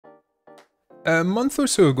A month or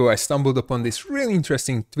so ago I stumbled upon this really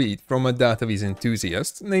interesting tweet from a database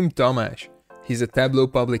enthusiast named Tamás. He's a Tableau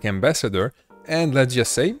public ambassador, and let's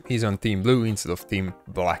just say he's on Team Blue instead of Team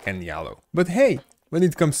Black and Yellow. But hey, when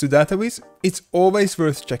it comes to database, it's always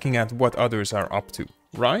worth checking out what others are up to,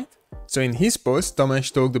 right? So in his post,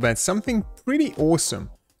 Tamás talked about something pretty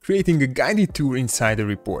awesome, creating a guided tour inside a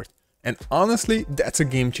report. And honestly, that's a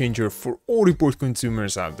game changer for all report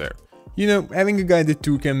consumers out there. You know, having a guided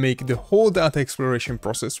tour can make the whole data exploration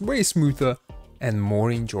process way smoother and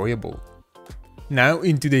more enjoyable. Now,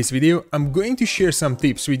 in today's video, I'm going to share some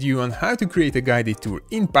tips with you on how to create a guided tour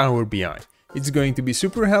in Power BI. It's going to be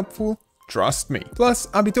super helpful, trust me. Plus,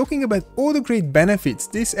 I'll be talking about all the great benefits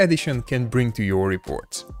this addition can bring to your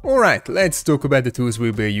reports. Alright, let's talk about the tools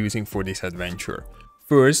we'll be using for this adventure.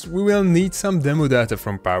 First, we will need some demo data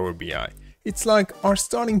from Power BI. It's like our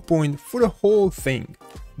starting point for the whole thing.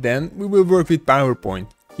 Then we will work with PowerPoint.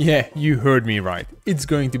 Yeah, you heard me right. It's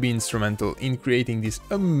going to be instrumental in creating this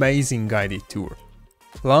amazing guided tour.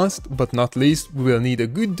 Last but not least, we will need a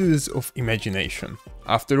good dose of imagination.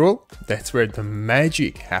 After all, that's where the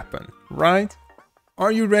magic happens, right?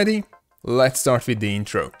 Are you ready? Let's start with the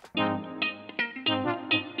intro.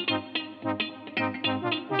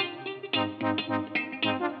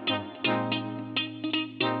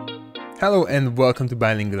 Hello and welcome to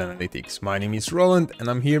BI-Lingual Analytics. My name is Roland and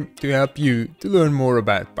I'm here to help you to learn more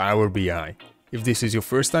about Power BI. If this is your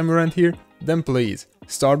first time around here, then please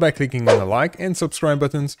start by clicking on the like and subscribe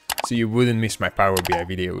buttons so you wouldn't miss my Power BI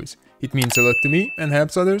videos. It means a lot to me and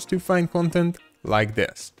helps others to find content like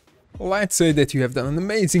this. Let's say that you have done an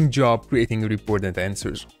amazing job creating a report that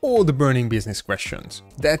answers all the burning business questions.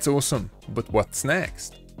 That's awesome, but what's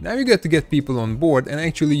next? Now you got to get people on board and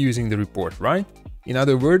actually using the report, right? In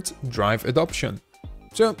other words, drive adoption.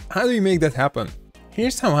 So how do you make that happen?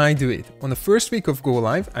 Here's how I do it. On the first week of Go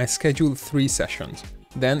Live, I schedule 3 sessions.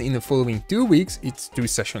 Then in the following 2 weeks, it's 2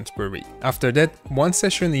 sessions per week. After that, 1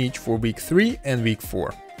 session each for week 3 and week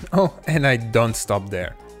 4. Oh, and I don't stop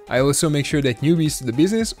there. I also make sure that newbies to the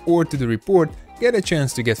business or to the report get a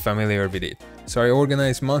chance to get familiar with it. So I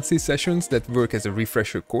organize monthly sessions that work as a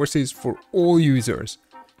refresher courses for all users.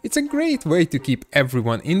 It's a great way to keep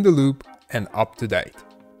everyone in the loop and up to date.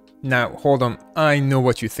 Now, hold on, I know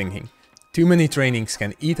what you're thinking. Too many trainings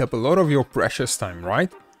can eat up a lot of your precious time, right?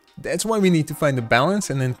 That's why we need to find a balance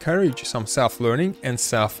and encourage some self-learning and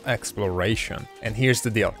self-exploration. And here's the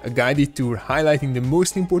deal, a guided tour highlighting the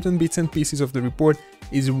most important bits and pieces of the report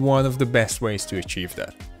is one of the best ways to achieve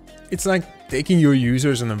that. It's like taking your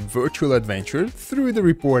users on a virtual adventure through the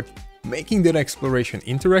report, making their exploration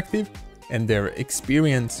interactive and their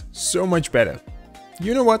experience so much better.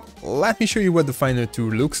 You know what, let me show you what the final tour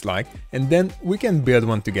looks like and then we can build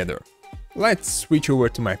one together. Let's switch over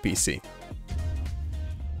to my PC.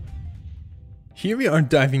 Here we are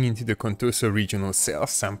diving into the Contoso Regional Sales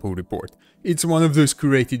Sample Report. It's one of those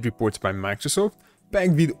curated reports by Microsoft,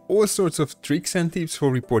 packed with all sorts of tricks and tips for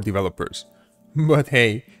report developers. But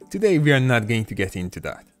hey, today we are not going to get into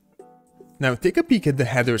that. Now take a peek at the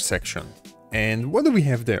header section. And what do we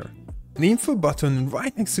have there? An info button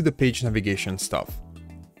right next to the page navigation stuff.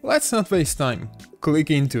 Let's not waste time, click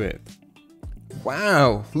into it.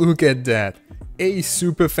 Wow, look at that! A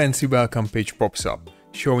super fancy welcome page pops up,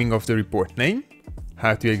 showing off the report name,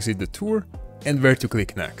 how to exit the tour, and where to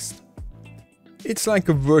click next. It's like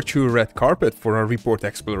a virtual red carpet for our report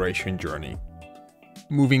exploration journey.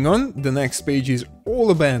 Moving on, the next page is all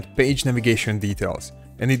about page navigation details,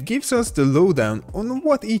 and it gives us the lowdown on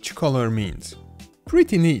what each color means.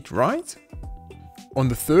 Pretty neat, right? On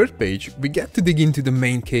the third page, we get to dig into the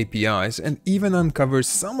main KPIs and even uncover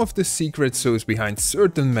some of the secret sauce behind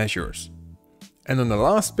certain measures. And on the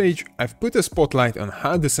last page, I've put a spotlight on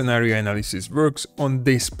how the scenario analysis works on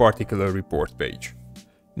this particular report page.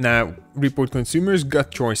 Now, report consumers got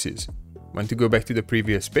choices. Want to go back to the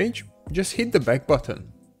previous page? Just hit the back button.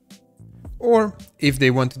 Or, if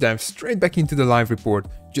they want to dive straight back into the live report,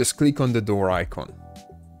 just click on the door icon.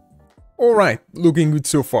 Alright, looking good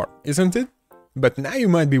so far, isn't it? But now you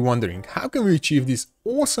might be wondering, how can we achieve this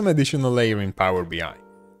awesome additional layer in Power BI?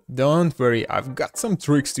 Don't worry, I've got some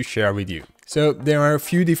tricks to share with you. So there are a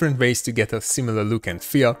few different ways to get a similar look and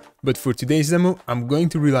feel, but for today's demo, I'm going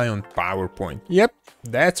to rely on PowerPoint. Yep,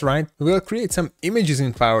 that's right, we'll create some images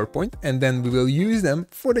in PowerPoint and then we will use them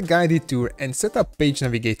for the guided tour and set up page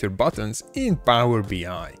navigator buttons in Power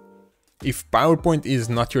BI. If PowerPoint is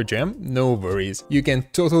not your jam, no worries. You can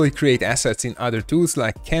totally create assets in other tools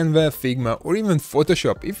like Canva, Figma, or even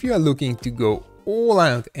Photoshop if you are looking to go all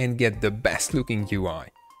out and get the best looking UI.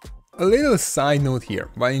 A little side note here,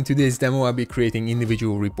 while in today's demo I'll be creating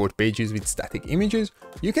individual report pages with static images,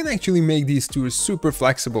 you can actually make these tours super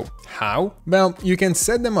flexible. How? Well, you can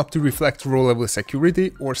set them up to reflect row level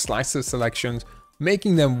security or slicer selections,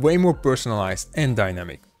 making them way more personalized and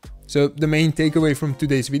dynamic. So the main takeaway from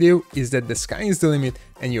today's video is that the sky is the limit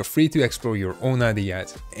and you're free to explore your own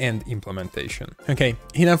ideas and implementation. Okay,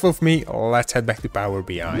 enough of me, let's head back to Power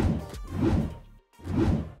BI.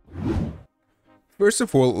 First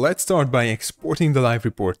of all, let's start by exporting the live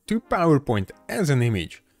report to PowerPoint as an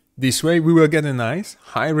image. This way we will get a nice,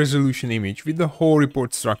 high-resolution image with the whole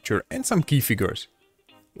report structure and some key figures.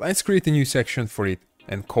 Let's create a new section for it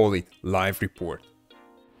and call it Live Report.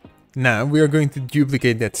 Now we are going to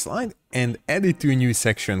duplicate that slide and add it to a new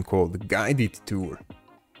section called Guided Tour.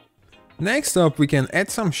 Next up, we can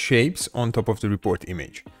add some shapes on top of the report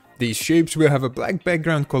image. These shapes will have a black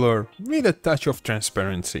background color with a touch of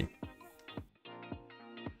transparency.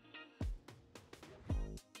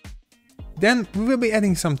 Then we will be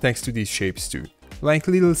adding some text to these shapes too, like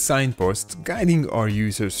little signposts guiding our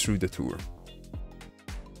users through the tour.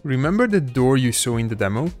 Remember the door you saw in the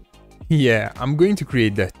demo? Yeah, I'm going to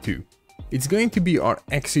create that too. It's going to be our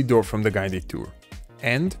exit door from the guided tour.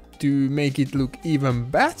 And to make it look even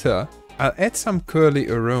better, I'll add some curly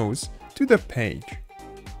arrows to the page.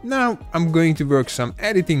 Now I'm going to work some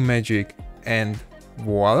editing magic and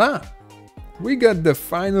voila! We got the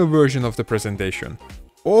final version of the presentation,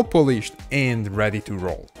 all polished and ready to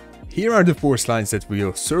roll. Here are the 4 slides that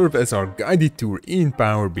will serve as our guided tour in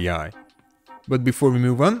Power BI. But before we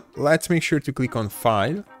move on, let's make sure to click on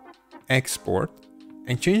File, Export,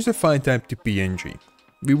 and change the file type to PNG.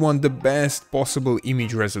 We want the best possible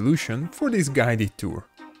image resolution for this guided tour.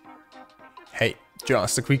 Hey,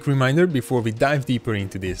 just a quick reminder before we dive deeper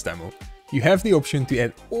into this demo. You have the option to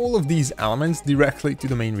add all of these elements directly to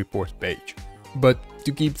the main report page. But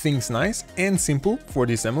to keep things nice and simple for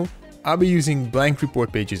this demo, I'll be using blank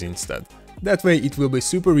report pages instead. That way it will be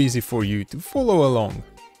super easy for you to follow along.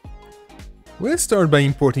 We'll start by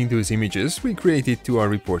importing those images we created to our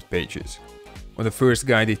report pages. On the first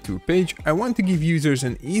guided tour page, I want to give users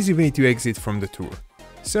an easy way to exit from the tour.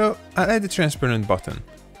 So I'll add a transparent button.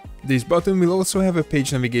 This button will also have a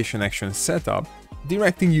page navigation action set up,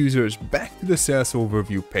 directing users back to the sales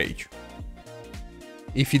overview page.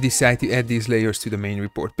 If you decide to add these layers to the main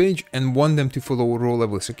report page and want them to follow row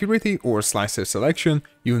level security or slicer selection,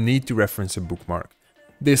 you'll need to reference a bookmark.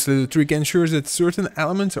 This little trick ensures that certain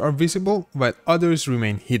elements are visible while others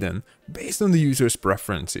remain hidden, based on the user's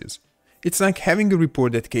preferences. It's like having a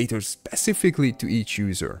report that caters specifically to each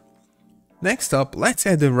user. Next up, let's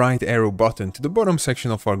add the right arrow button to the bottom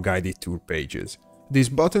section of our guided tour pages. This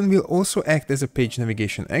button will also act as a page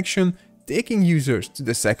navigation action, taking users to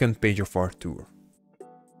the second page of our tour.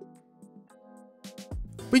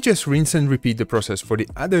 We just rinse and repeat the process for the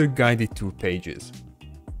other guided tour pages.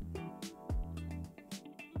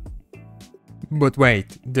 But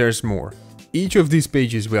wait, there's more. Each of these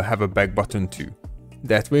pages will have a back button too.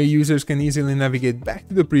 That way users can easily navigate back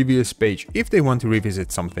to the previous page if they want to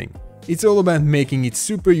revisit something. It's all about making it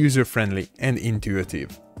super user-friendly and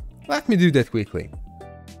intuitive. Let me do that quickly.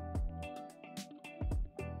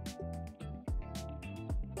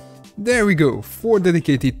 There we go, 4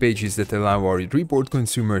 dedicated pages that allow our report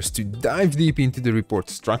consumers to dive deep into the report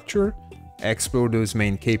structure, explore those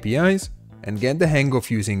main KPIs, and get the hang of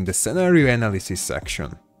using the scenario analysis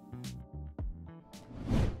section.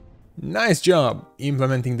 Nice job!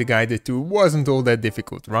 Implementing the guided tour wasn't all that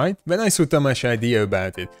difficult, right? When I saw Tamash's idea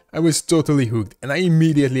about it, I was totally hooked and I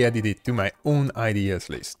immediately added it to my own ideas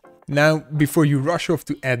list. Now, before you rush off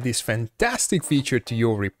to add this fantastic feature to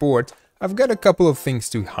your report, I've got a couple of things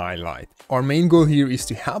to highlight. Our main goal here is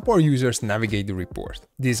to help our users navigate the report.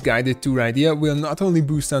 This guided tour idea will not only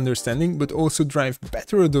boost understanding, but also drive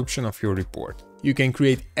better adoption of your report. You can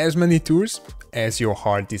create as many tours as your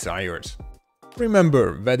heart desires.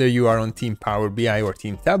 Remember, whether you are on Team Power BI or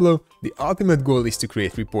Team Tableau, the ultimate goal is to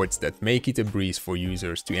create reports that make it a breeze for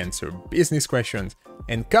users to answer business questions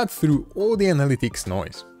and cut through all the analytics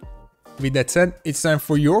noise. With that said, it's time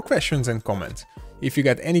for your questions and comments. If you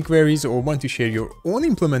got any queries or want to share your own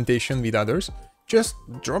implementation with others, just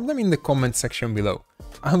drop them in the comment section below.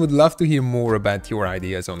 I would love to hear more about your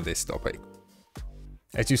ideas on this topic.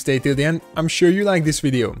 As you stay till the end, I'm sure you like this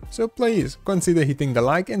video, so please consider hitting the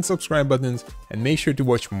like and subscribe buttons and make sure to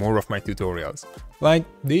watch more of my tutorials, like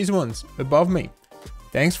these ones above me.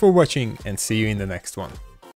 Thanks for watching and see you in the next one.